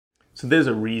So there's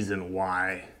a reason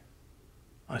why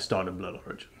I started Blood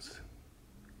Origins.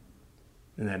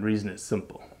 And that reason is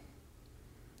simple.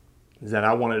 Is that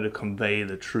I wanted to convey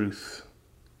the truth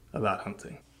about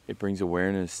hunting. It brings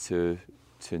awareness to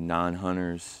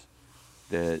non-hunters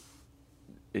that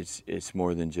it's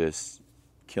more than just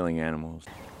killing animals.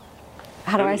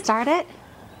 How do I start it?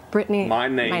 Brittany. My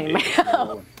name is...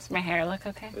 Does my hair look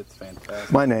okay? It's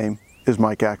fantastic. My name is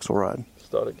Mike Axelrod.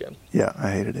 Start again. Yeah,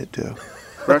 I hated it too.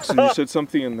 Braxton, you said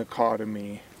something in the car to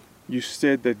me. You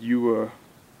said that you were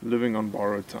living on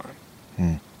borrowed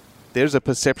time. There's a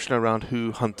perception around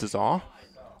who hunters are,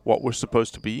 what we're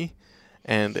supposed to be,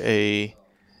 and a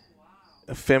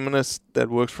feminist that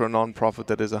works for a non-profit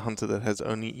that is a hunter that has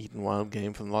only eaten wild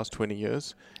game for the last 20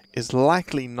 years is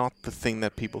likely not the thing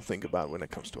that people think about when it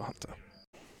comes to a hunter.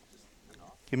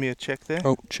 Give me a check there.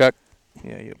 Oh, check.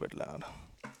 Yeah, you're a bit loud.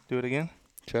 Do it again.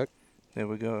 Check. There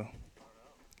we go.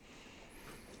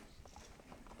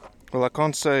 Well, I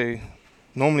can't say...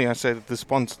 Normally I say that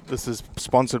this is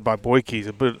sponsored by Boyke's,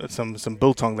 some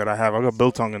biltong that I have. I've got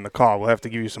biltong in the car. We'll have to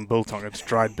give you some biltong. It's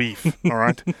dried beef, all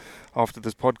right, after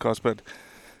this podcast. But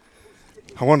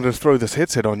I wanted to throw this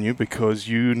headset on you because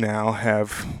you now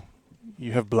have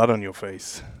blood on your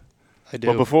face. I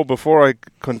do. But before I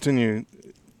continue,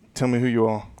 tell me who you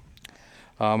are.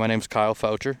 My name's Kyle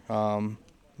Faucher. I'm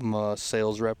a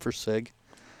sales rep for SIG.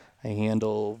 I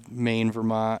handle Maine,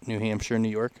 Vermont, New Hampshire, New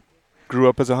York. Grew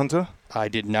up as a hunter? I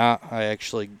did not. I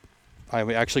actually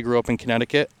grew up in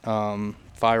Connecticut.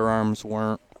 Firearms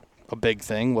weren't a big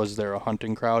thing. Was there a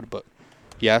hunting crowd? But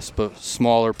yes, but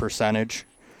smaller percentage.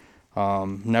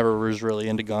 Never was really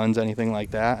into guns, anything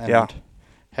like that. And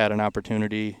had an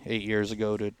opportunity 8 years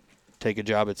ago to take a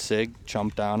job at SIG,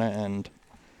 jumped on it, and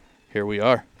here we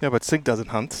are. Yeah, but SIG doesn't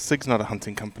hunt. SIG's not a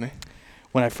hunting company.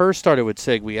 When I first started with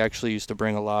SIG, we actually used to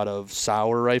bring a lot of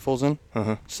Sauer rifles in,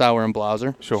 Sauer and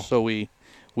Blauser. Sure. So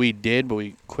we did, but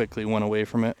we quickly went away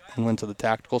from it and went to the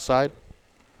tactical side.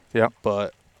 Yeah.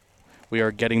 But we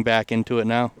are getting back into it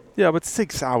now. Yeah, but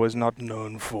Sig Sauer is not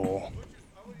known for...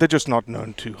 They're just not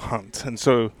known to hunt. And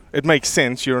so it makes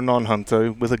sense. You're a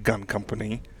non-hunter with a gun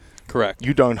company. Correct.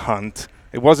 You don't hunt.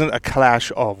 It wasn't a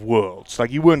clash of worlds. Like,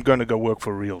 you weren't going to go work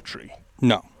for Realtree.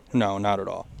 No, not at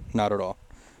all. Not at all.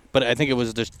 But I think it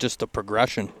was just a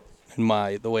progression in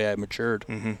the way I matured.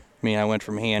 Mm-hmm. I mean, I went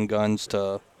from handguns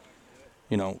to,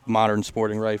 modern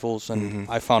sporting rifles, and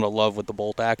I found a love with the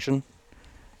bolt action,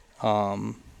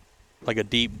 like a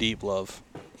deep, deep love.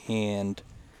 And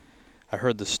I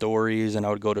heard the stories, and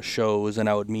I would go to shows, and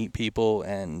I would meet people,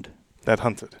 and that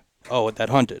hunted.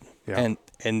 Yeah.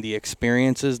 And the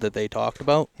experiences that they talked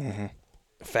about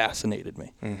fascinated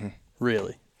me,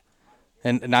 really.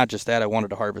 And not just that, I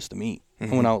wanted to harvest the meat. I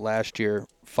went out last year,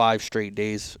 5 straight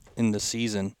days in the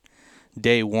season.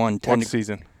 Day one, What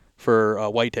season? For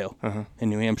whitetail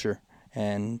in New Hampshire.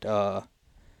 And I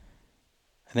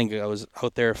think I was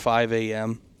out there at 5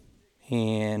 a.m.,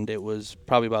 and it was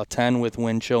probably about 10 with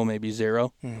wind chill, maybe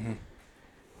 0. And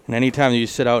anytime you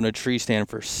sit out in a tree stand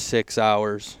for 6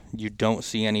 hours, you don't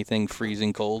see anything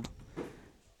freezing cold.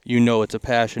 You know it's a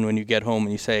passion when you get home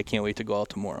and you say, I can't wait to go out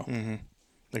tomorrow.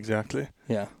 Exactly.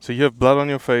 Yeah. So you have blood on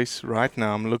your face right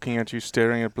now. I'm looking at you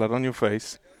staring at blood on your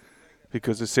face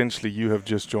because essentially you have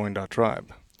just joined our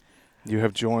tribe.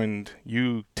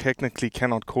 You technically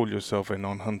cannot call yourself a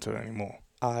non-hunter anymore.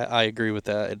 I agree with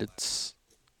that.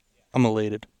 I'm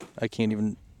elated. I can't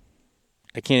even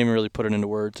really put it into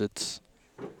words. It's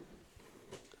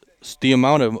the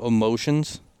amount of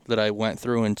emotions that I went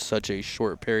through in such a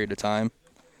short period of time.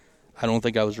 I don't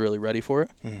think I was really ready for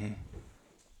it.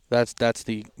 That's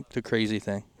the crazy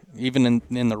thing. Even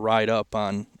in the ride up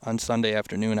on Sunday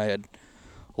afternoon, I had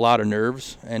a lot of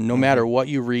nerves. And no matter what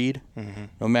you read,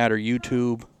 no matter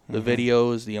YouTube, the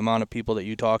videos, the amount of people that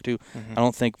you talk to, I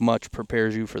don't think much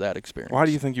prepares you for that experience. Why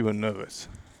do you think you were nervous?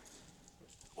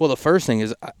 Well, the first thing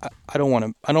is I don't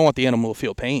want the animal to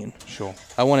feel pain. Sure.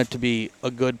 I want it to be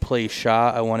a good place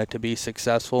shot. I want it to be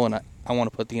successful, and I want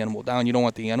to put the animal down. You don't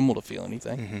want the animal to feel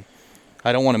anything.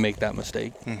 I don't want to make that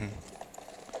mistake.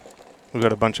 We've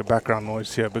got a bunch of background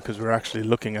noise here because we're actually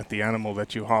looking at the animal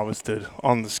that you harvested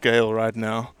on the scale right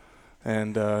now.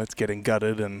 And it's getting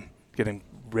gutted and getting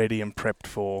ready and prepped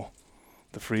for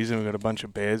the freezer. We've got a bunch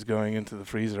of bears going into the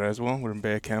freezer as well. We're in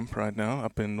bear camp right now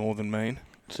up in northern Maine.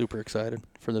 Super excited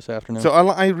for this afternoon. So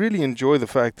I really enjoy the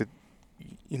fact that,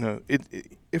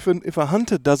 if a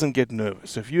hunter doesn't get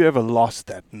nervous, if you ever lost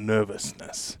that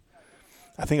nervousness,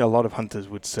 I think a lot of hunters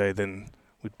would say then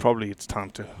it's time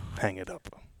to hang it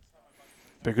up.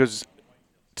 Because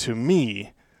to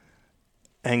me,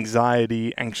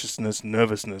 anxiety, anxiousness,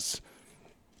 nervousness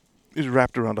is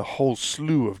wrapped around a whole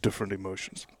slew of different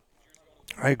emotions.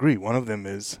 I agree. One of them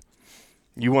is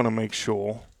you want to make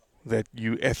sure that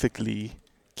you ethically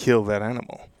kill that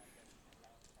animal.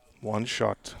 One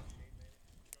shot.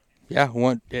 Yeah,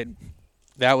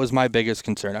 that was my biggest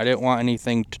concern. I didn't want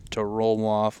anything to roll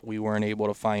off. We weren't able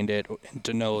to find it, and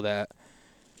to know that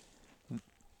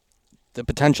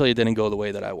potentially it didn't go the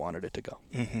way that I wanted it to go.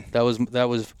 Mm-hmm. That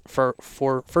was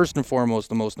for first and foremost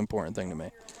the most important thing to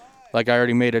me. Like, I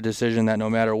already made a decision that no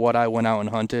matter what I went out and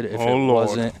hunted, if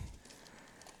wasn't,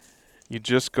 you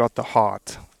just got the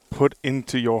heart put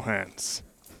into your hands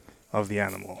of the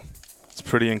animal. It's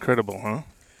pretty incredible, huh?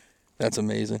 That's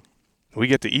amazing. We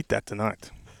get to eat that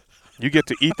tonight. You get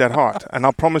to eat that heart, and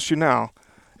I'll promise you now,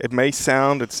 it may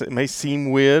seem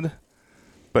weird,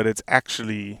 but it's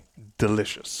actually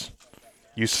delicious.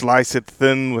 You slice it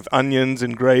thin with onions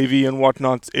and gravy and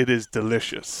whatnot. It is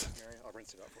delicious.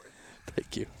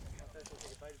 Thank you.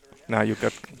 Now you've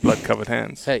got blood-covered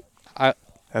hands. Hey,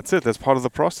 That's it. That's part of the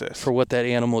process. for what that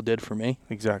animal did for me,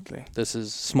 Exactly. this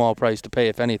is small price to pay.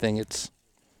 If anything, this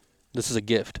is a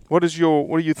gift. What do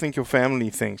you think your family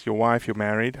thinks? Your wife, you're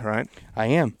married, right? I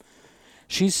am.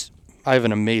 I have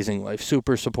an amazing wife,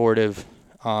 super supportive.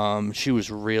 She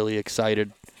was really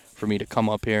excited for me to come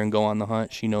up here and go on the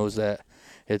hunt. She knows that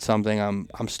it's something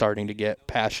I'm starting to get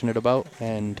passionate about,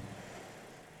 and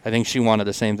I think she wanted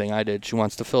the same thing I did. She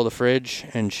wants to fill the fridge,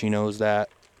 and she knows that,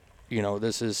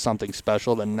 this is something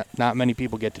special that not many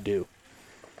people get to do.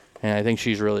 And I think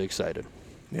she's really excited.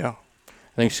 Yeah.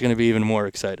 I think she's going to be even more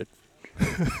excited.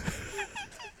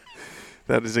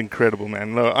 That is incredible,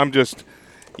 man. No, I'm just,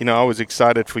 I was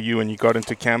excited for you when you got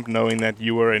into camp, knowing that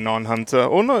you were a non-hunter.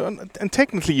 Or no, and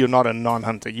technically you're not a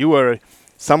non-hunter. You were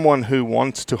someone who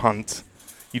wants to hunt.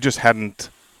 You just hadn't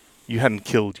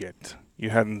killed yet. You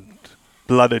hadn't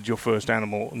blooded your first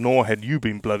animal, nor had you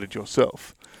been blooded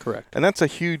yourself. Correct. And that's a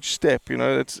huge step.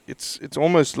 It's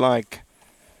almost like.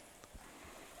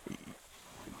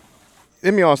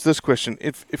 Let me ask this question.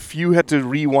 If you had to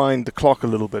rewind the clock a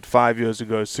little bit, 5 years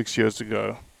ago, 6 years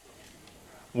ago,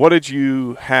 what did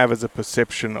you have as a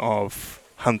perception of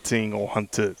hunting or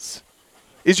hunters?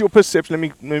 Is your perception,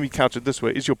 let me couch it this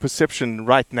way, is your perception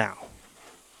right now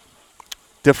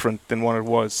different than what it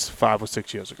was 5 or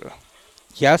 6 years ago?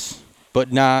 Yes,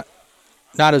 but not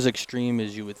as extreme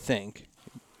as you would think.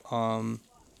 I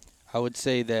would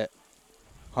say that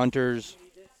hunters,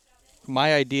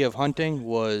 my idea of hunting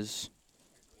was,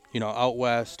 out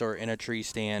west or in a tree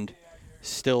stand,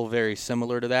 still very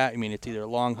similar to that. I mean, it's either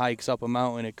long hikes up a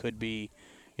mountain, it could be,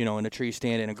 in a tree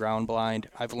stand in a ground blind.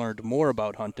 I've learned more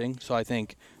about hunting, so I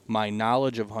think my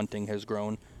knowledge of hunting has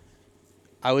grown.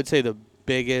 I would say the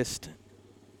biggest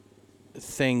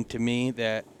thing to me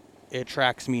that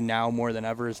attracts me now more than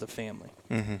ever is the family.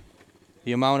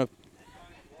 Mm-hmm.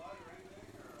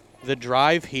 The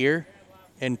drive here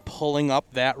and pulling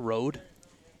up that road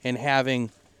and having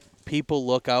people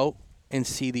look out and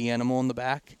see the animal in the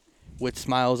back with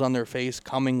smiles on their face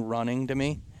coming running to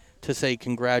me to say,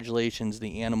 congratulations,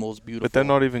 the animal's beautiful. But they're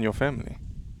not even your family.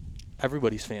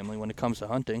 Everybody's family when it comes to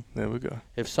hunting. There we go.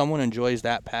 If someone enjoys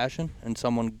that passion and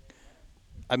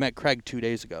I met Craig 2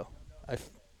 days ago.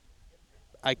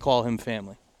 I call him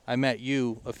family. I met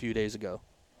you a few days ago.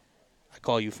 I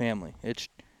call you family.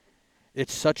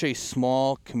 It's such a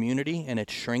small community, and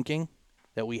it's shrinking,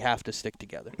 that we have to stick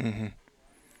together. Mm-hmm.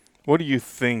 What do you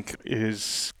think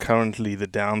is currently the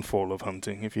downfall of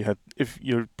hunting? If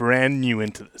you're brand new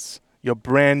into this, you're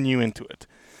brand new into it,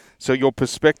 so your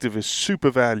perspective is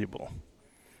super valuable.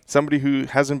 Somebody who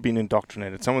hasn't been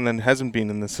indoctrinated, someone that hasn't been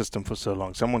in the system for so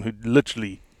long, someone who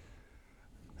literally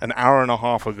an hour and a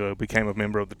half ago became a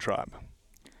member of the tribe.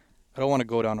 I don't want to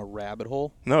go down a rabbit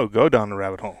hole. No, go down the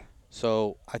rabbit hole.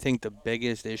 So I think the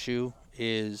biggest issue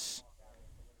is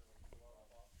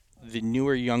the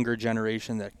newer, younger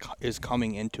generation that is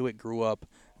coming into it grew up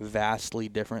vastly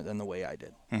different than the way I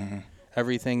did. Mm-hmm.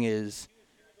 Everything is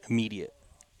immediate.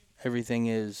 Everything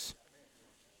is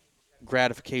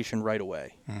gratification right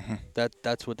away. Mm-hmm.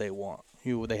 That's what they want.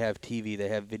 They have TV, they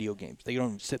have video games. They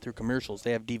don't sit through commercials.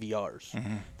 They have DVRs.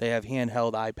 Mm-hmm. They have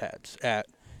handheld iPads at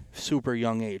super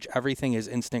young age. Everything is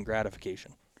instant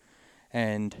gratification.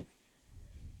 And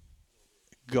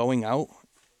going out,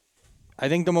 I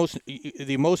think the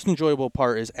most enjoyable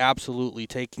part is absolutely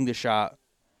taking the shot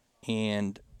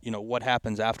and, what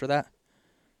happens after that.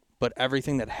 But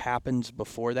everything that happens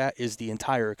before that is the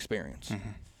entire experience. Mm-hmm.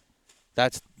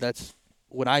 That's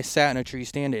when I sat in a tree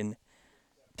stand in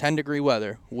 10-degree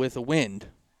weather with a wind.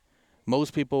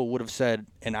 Most people would have said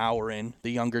an hour in,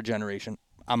 the younger generation,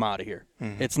 I'm out of here.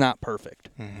 Mm-hmm. It's not perfect.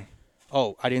 Mm-hmm.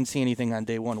 Oh, I didn't see anything on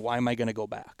day one. Why am I going to go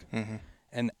back? Mm-hmm.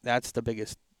 And that's the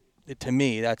biggest, to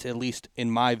me, that's at least in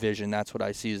my vision, that's what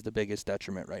I see as the biggest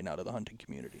detriment right now to the hunting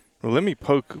community. Well, let me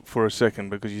poke for a second,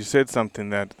 because you said something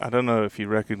that I don't know if you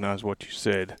recognize what you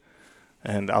said,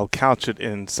 and I'll couch it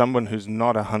in someone who's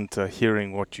not a hunter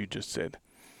hearing what you just said.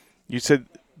 You said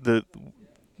the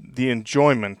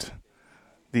enjoyment,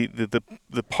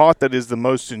 the part that is the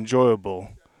most enjoyable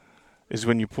is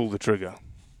when you pull the trigger.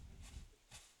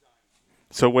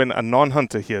 So when a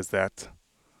non-hunter hears that,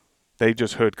 they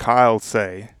just heard Kyle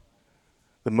say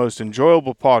the most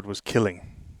enjoyable part was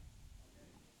killing.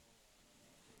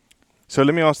 So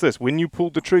let me ask this. When you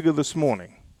pulled the trigger this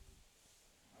morning,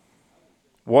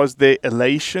 was there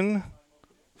elation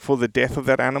for the death of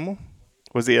that animal?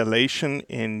 Was there elation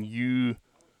in you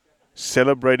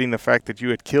celebrating the fact that you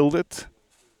had killed it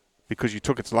because you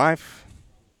took its life?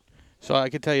 So I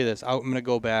can tell you this. I'm going to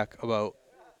go back about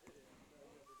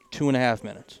 2.5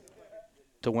 minutes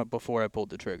to before I pulled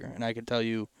the trigger. And I can tell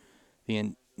you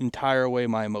the entire way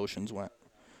my emotions went.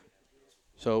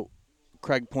 So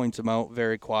Craig points him out,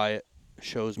 very quiet,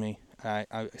 shows me.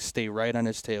 I stay right on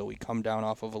his tail. We come down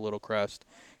off of a little crest.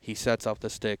 He sets up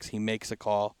the sticks. He makes a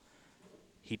call.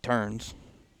 He turns.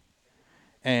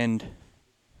 And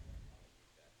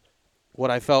what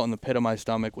I felt in the pit of my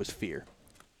stomach was fear,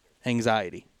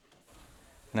 anxiety.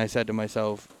 And I said to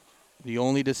myself, the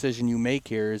only decision you make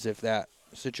here is if that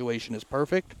situation is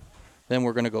perfect, then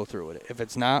we're going to go through with it. If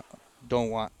it's not, don't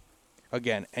want,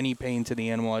 again, any pain to the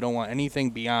animal. I don't want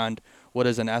anything beyond what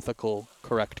is an ethical,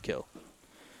 correct kill.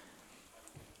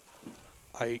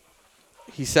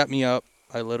 He set me up.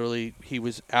 He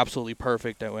was absolutely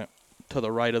perfect. I went to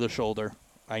the right of the shoulder.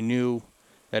 I knew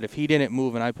that if he didn't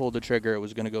move and I pulled the trigger, it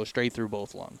was going to go straight through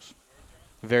both lungs.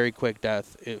 Very quick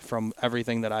death from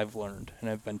everything that I've learned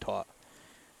and I've been taught.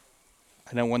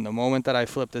 And then when the moment that I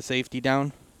flipped the safety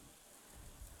down,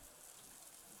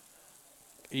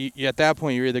 at that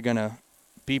point, you're either going to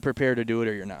be prepared to do it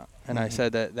or you're not. And I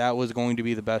said that was going to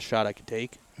be the best shot I could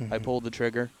take. I pulled the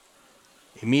trigger.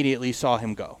 Immediately saw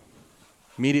him go.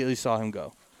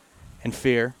 And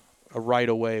fear right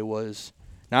away was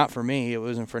not for me. It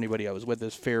wasn't for anybody I was with.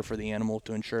 This fear for the animal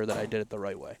to ensure that I did it the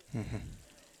right way.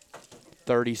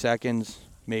 30 seconds,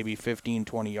 maybe 15,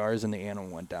 20 yards, and the animal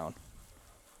went down.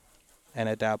 And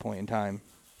at that point in time,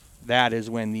 that is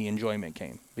when the enjoyment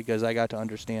came. Because I got to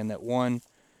understand that, one,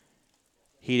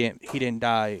 he didn't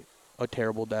die a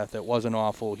terrible death. It wasn't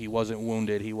awful. He wasn't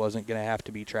wounded. He wasn't going to have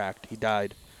to be tracked. He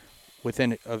died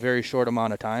within a very short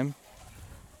amount of time,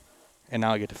 and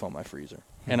now I get to fill my freezer.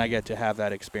 And I get to have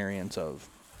that experience of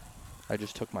I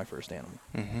just took my first animal.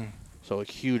 So a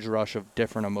huge rush of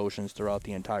different emotions throughout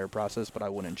the entire process, but I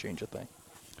wouldn't change a thing.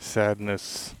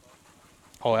 Sadness.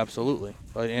 Oh, absolutely.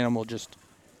 An animal just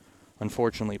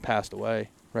unfortunately passed away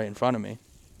right in front of me.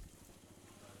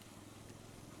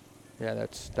 Yeah,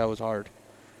 that was hard.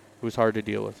 It was hard to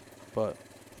deal with, but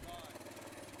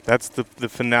That's the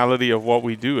finality of what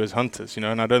we do as hunters,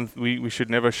 and we should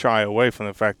never shy away from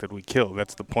the fact that we kill.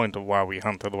 That's the point of why we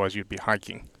hunt, otherwise you'd be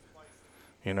hiking,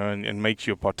 and makes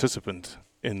you a participant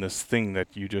in this thing that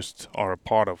you just are a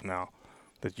part of now,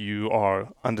 that you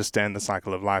understand the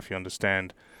cycle of life. You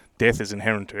understand death is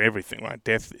inherent to everything, right?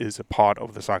 Death is a part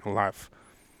of the cycle of life.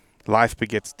 Life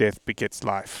begets death, begets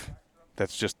life.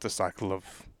 That's just the cycle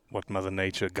of what Mother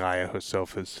Nature, Gaia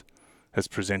herself, has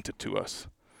presented to us.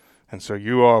 And so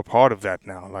you are a part of that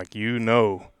now. Like,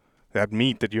 that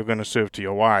meat that you're going to serve to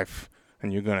your wife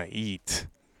and you're going to eat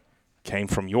came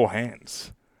from your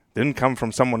hands. Didn't come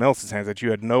from someone else's hands that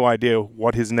you had no idea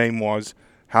what his name was,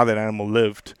 how that animal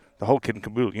lived, the whole kit and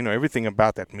caboodle. Everything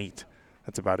about that meat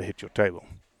that's about to hit your table.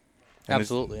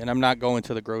 absolutely. And I'm not going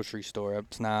to the grocery store.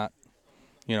 It's not,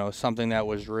 something that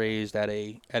was raised at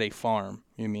a farm.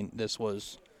 You mean this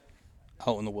was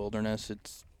out in the wilderness?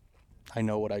 I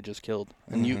know what I just killed.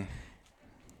 And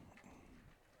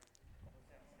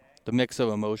the mix of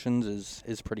emotions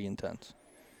is pretty intense.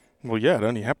 Well, yeah, it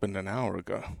only happened an hour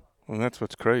ago. Well, that's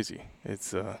what's crazy.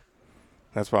 It's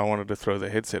that's why I wanted to throw the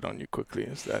headset on you quickly.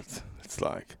 Is that it's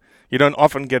like you don't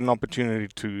often get an opportunity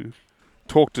to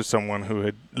talk to someone who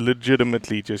had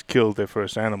legitimately just killed their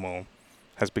first animal,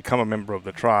 has become a member of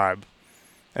the tribe,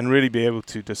 and really be able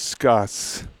to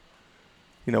discuss,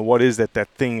 what is that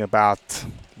thing about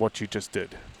what you just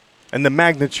did, and the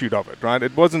magnitude of it. Right?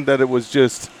 It wasn't that it was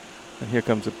just. And here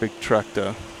comes a big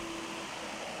tractor.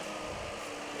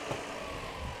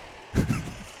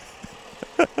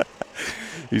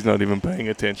 He's not even paying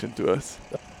attention to us.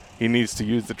 He needs to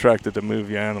use the tractor to move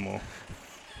your animal.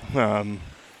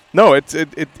 No, it's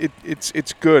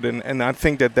good, and I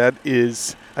think that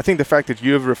is. I think the fact that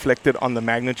you have reflected on the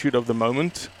magnitude of the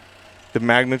moment the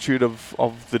magnitude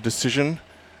of the decision,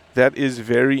 that is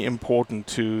very important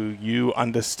to you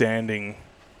understanding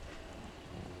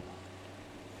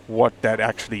what that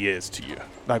actually is to you.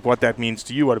 Like what that means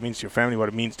to you, what it means to your family, what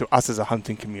it means to us as a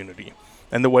hunting community.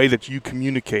 And the way that you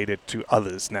communicate it to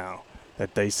others now.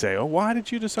 That they say, oh, why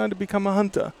did you decide to become a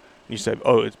hunter? And you say,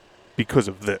 oh, it's because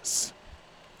of this.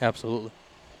 Absolutely.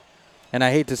 And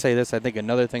I hate to say this, I think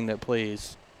another thing that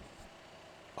plays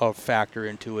a factor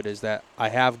into it is that I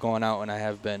have gone out and I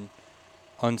have been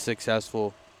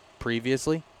unsuccessful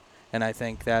previously, and I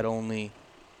think that only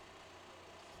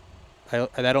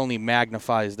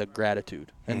magnifies the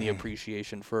gratitude and the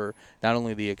appreciation for not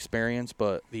only the experience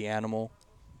but the animal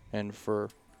and for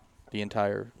the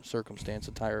entire circumstance,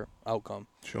 entire outcome.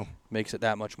 Sure. Makes it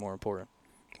that much more important.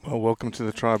 Well, welcome to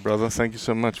the tribe, brother. Thank you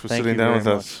so much for Thank sitting you down very with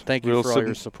much. us. Thank you for all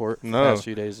your support the past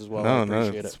few days as well. I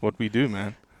appreciate it's it. what we do,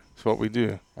 man. It's what we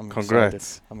do. Congrats.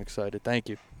 Excited. I'm excited. Thank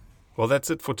you. Well,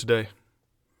 that's it for today.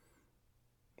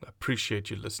 I appreciate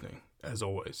you listening, as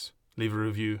always. Leave a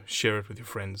review, share it with your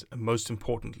friends, and most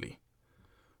importantly,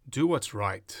 do what's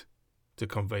right to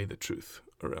convey the truth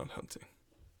around hunting.